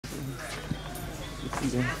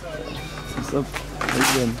What's up? How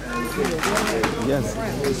you doing? Yes.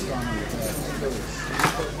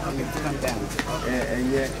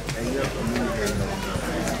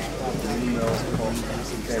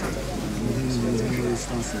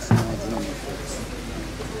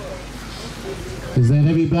 Is that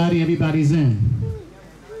everybody? Everybody's in.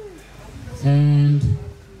 And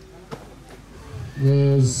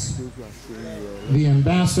there's the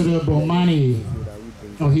Ambassador Bomani.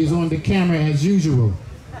 Oh, he's on the camera as usual.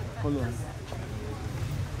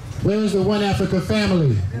 Where is the One Africa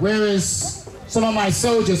family? Where is some of my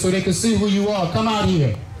soldiers so they can see who you are? Come out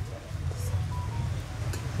here.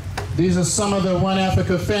 These are some of the One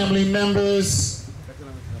Africa family members.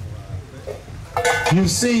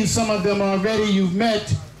 You've seen some of them already. You've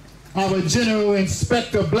met our General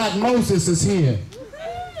Inspector Black Moses is here.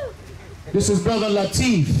 This is Brother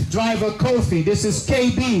Latif, Driver Kofi. This is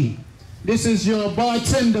KB. This is your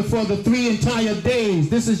bartender for the 3 entire days.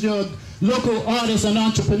 This is your local artist and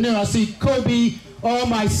entrepreneur. I see Kobe, all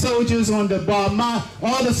my soldiers on the bar,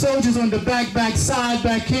 all the soldiers on the back side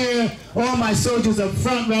back here, all my soldiers up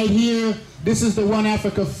front right here. This is the One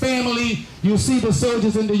Africa family. You see the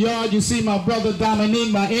soldiers in the yard. You see my brother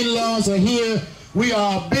Dominique, my in-laws are here. We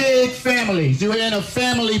are a big family. You're in a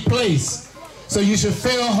family place. So you should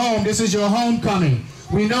feel home. This is your homecoming.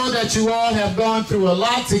 We know that you all have gone through a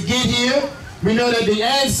lot to get here. We know that the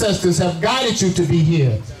ancestors have guided you to be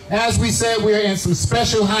here. As we said, we're in some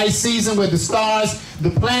special high season where the stars, the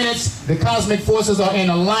planets, the cosmic forces are in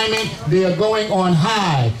alignment. They are going on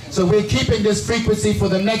high. So we're keeping this frequency for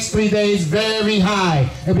the next 3 days very high.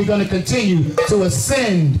 And we're going to continue to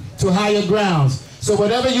ascend to higher grounds. So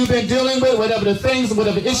whatever you've been dealing with, whatever the things,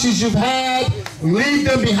 whatever issues you've had, leave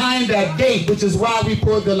them behind that gate, which is why we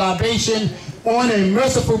poured the libation on a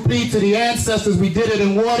merciful plea to the ancestors. We did it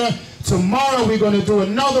in water. Tomorrow we're going to do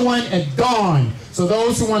another one at dawn. So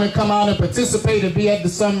those who want to come out and participate and be at the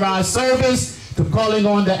sunrise service, to calling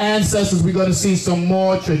on the ancestors, we're going to see some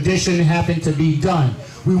more tradition happen to be done.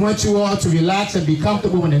 We want you all to relax and be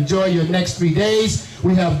comfortable and enjoy your next 3 days.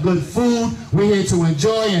 We have good food. We're here to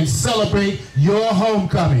enjoy and celebrate your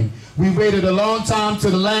homecoming. We waited a long time to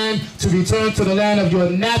return to the land of your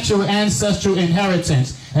natural ancestral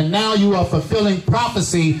inheritance. And now you are fulfilling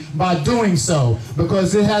prophecy by doing so.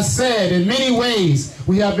 Because it has said in many ways,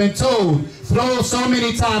 we have been told so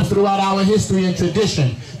many times throughout our history and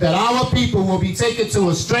tradition, that our people will be taken to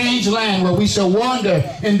a strange land where we shall wander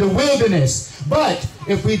in the wilderness. But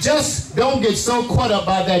if we just don't get so caught up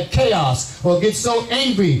by that chaos or get so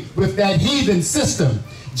angry with that heathen system,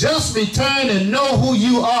 just return and know who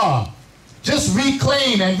you are. Just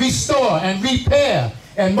reclaim and restore and repair.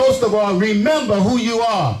 And most of all, remember who you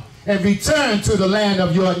are. And return to the land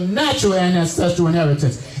of your natural and ancestral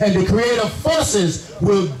inheritance. And the creative forces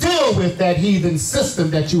will deal with that heathen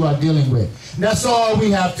system that you are dealing with. That's all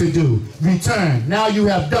we have to do. Return. Now you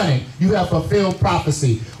have done it. You have fulfilled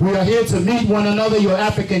prophecy. We are here to meet one another, your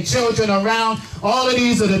African children around. All of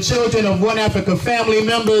these are the children of One Africa family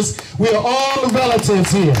members. We are all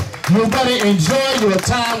relatives here. You're going to enjoy your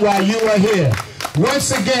time while you are here.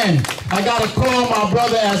 Once again, I got to call my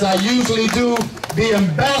brother, as I usually do, the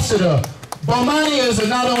ambassador. Bomani is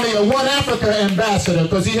not only a One Africa ambassador,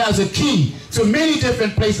 because he has a key to many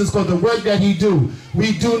different places for the work that he do.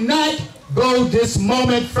 We do not go this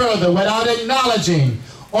moment further without acknowledging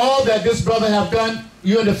all that this brother have done.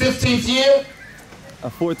 You're in the 15th year?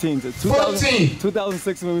 14th.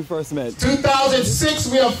 2006 when we first met. 2006,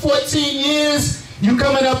 we are 14 years. You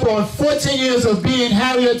coming up on 14 years of being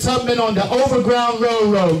Harriet Tubman on the Overground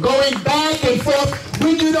Railroad, going back and forth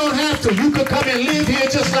when you don't have to. You could come and live here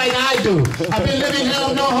just like I do. I've been living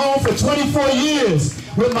here no home for 24 years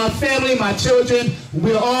with my family, my children.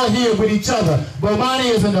 We're all here with each other.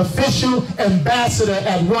 Bomani is an official ambassador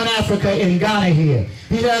at One Africa in Ghana here.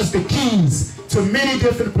 He has the keys to many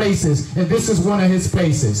different places, and this is one of his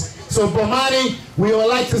places. So Bomani, we would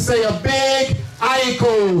like to say a big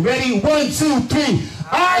Aiko. Ready? 1, 2, 3.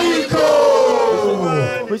 Aiko!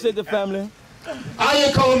 Appreciate the family.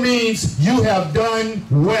 Ayako means you have done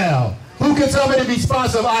well. Who can tell me the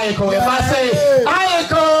response of Ayako? If I say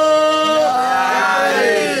Ayako!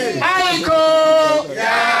 Ayako!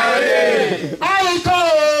 Ayako!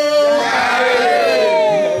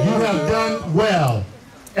 You have done well.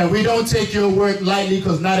 And we don't take your work lightly,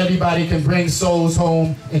 because not everybody can bring souls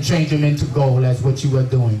home and change them into gold. That's what you are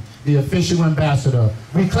doing. The official ambassador.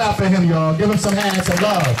 We clap for him, y'all. Give him some hands of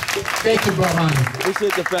love. Thank you, Bomani.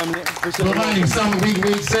 Appreciate the family. Bomani,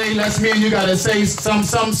 we say, let's me and you gotta say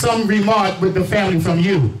some remark with the family from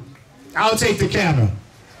you. I'll take the camera.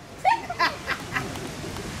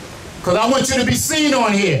 Because I want you to be seen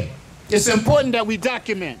on here. it's important that we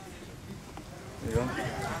document.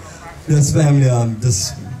 Yes, family,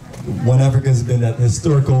 this One Africa has been that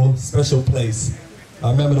historical, special place.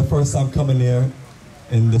 I remember the first time coming here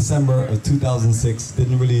in December of 2006,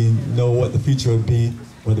 didn't really know what the future would be,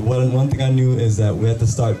 but one thing I knew is that we had to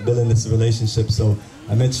start building this relationship. So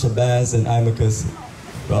I met Shabazz and Imicus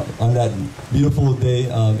on that beautiful day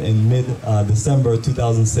in mid-December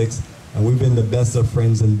 2006, and we've been the best of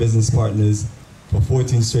friends and business partners for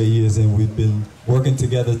 14 straight years, and we've been working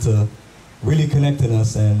together to really connecting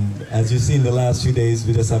us. And as you've seen the last few days,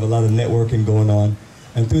 we just have a lot of networking going on.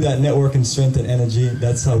 And through that networking strength and energy,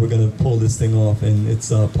 that's how we're going to pull this thing off. And it's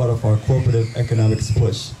part of our cooperative economics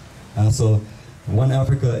push. So One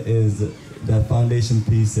Africa is that foundation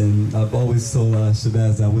piece. And I've always told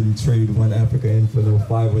Shabazz I wouldn't trade One Africa in for the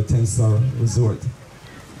 5 or 10-star resort.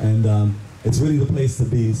 And it's really the place to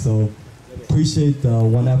be. So appreciate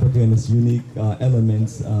One Africa and its unique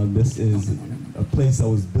elements. This is a place that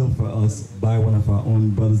was built for us by one of our own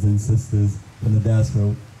brothers and sisters from the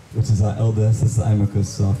diaspora, which is our elder sister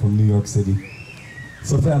Imicus from New York City.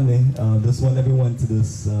 So family, just want everyone to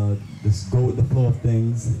just go with the flow of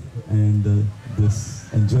things and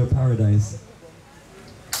just enjoy paradise.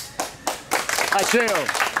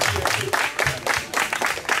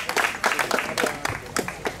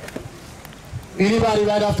 Anybody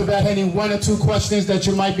right off the bat, any 1 or 2 questions that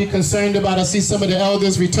you might be concerned about? I see some of the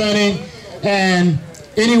elders returning. And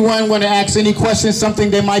anyone want to ask any questions, something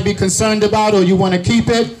they might be concerned about, or you want to keep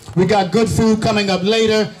it? We got good food coming up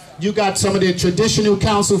later. You got some of the traditional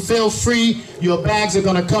council. Feel free. Your bags are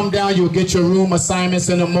going to come down. You'll get your room assignments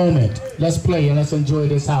in a moment. Let's play and let's enjoy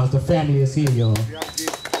this house. The family is here, y'all.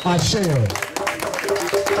 I share.